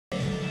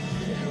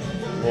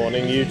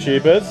Morning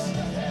YouTubers,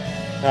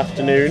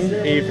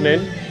 afternoon, evening.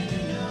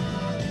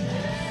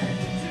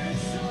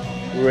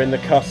 We're in the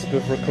cusp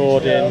of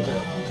recording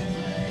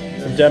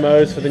some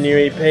demos for the new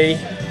EP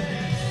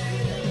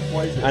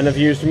and have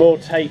used more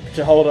tape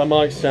to hold our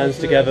mic stands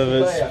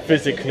together than's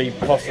physically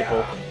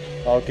possible.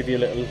 I'll give you a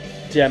little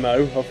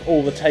demo of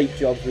all the tape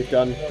jobs we've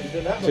done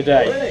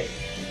today.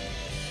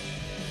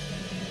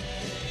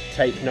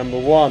 Tape number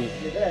 1.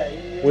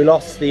 We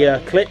lost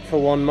the clip for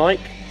one mic.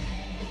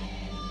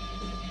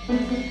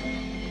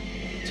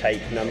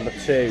 Tape number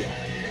 2.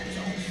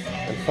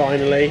 And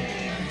finally,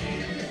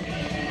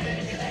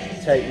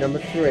 tape number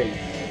 3.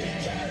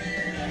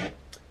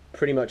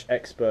 Pretty much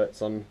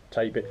experts on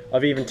taping.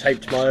 I've even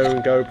taped my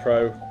own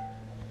GoPro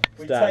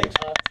stand.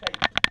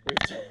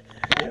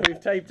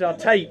 We've taped our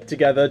tape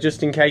together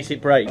just in case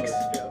it breaks.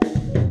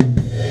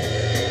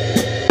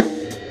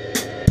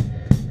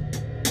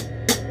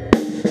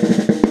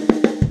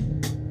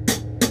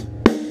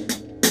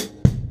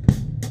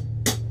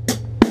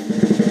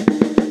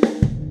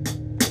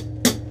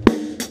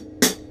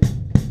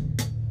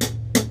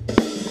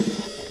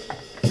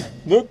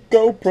 The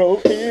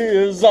GoPro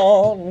is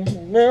on,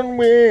 and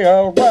we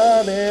are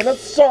writing a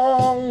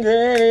song, and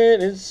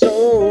it is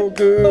so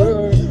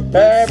good.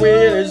 Bad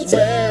Will is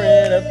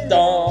wearing a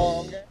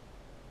thong.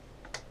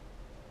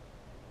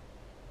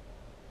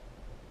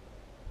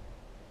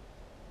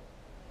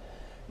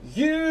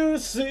 You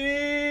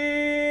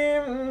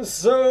seem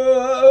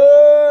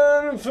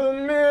so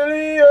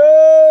unfamiliar.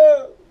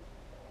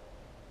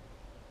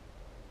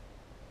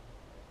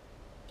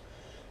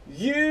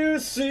 You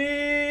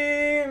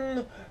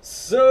seem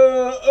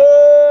so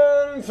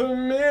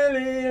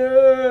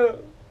unfamiliar.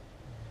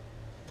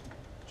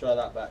 Try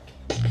that back.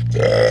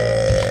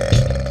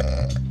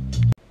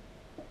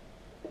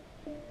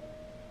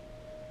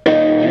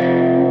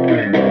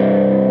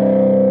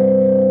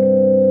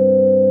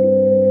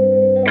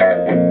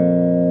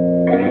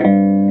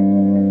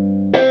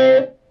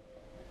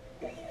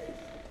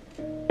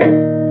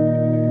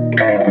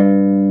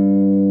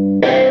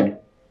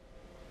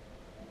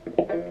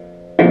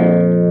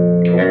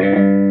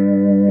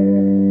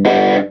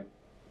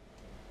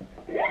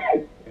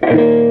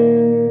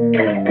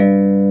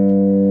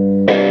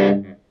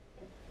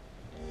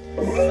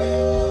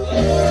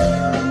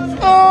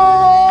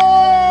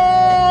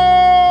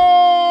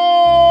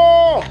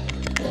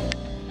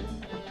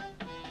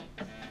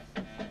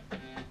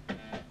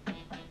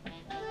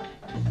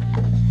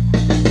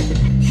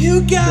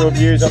 Your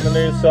views on the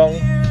new song?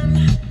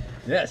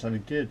 Yeah, it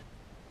sounded good.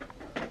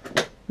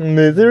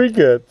 Misery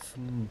Guts.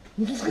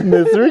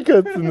 Misery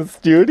Guts in the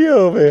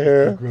studio over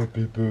here.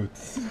 Grumpy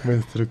Boots.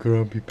 Mr.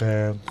 Grumpy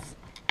Pants.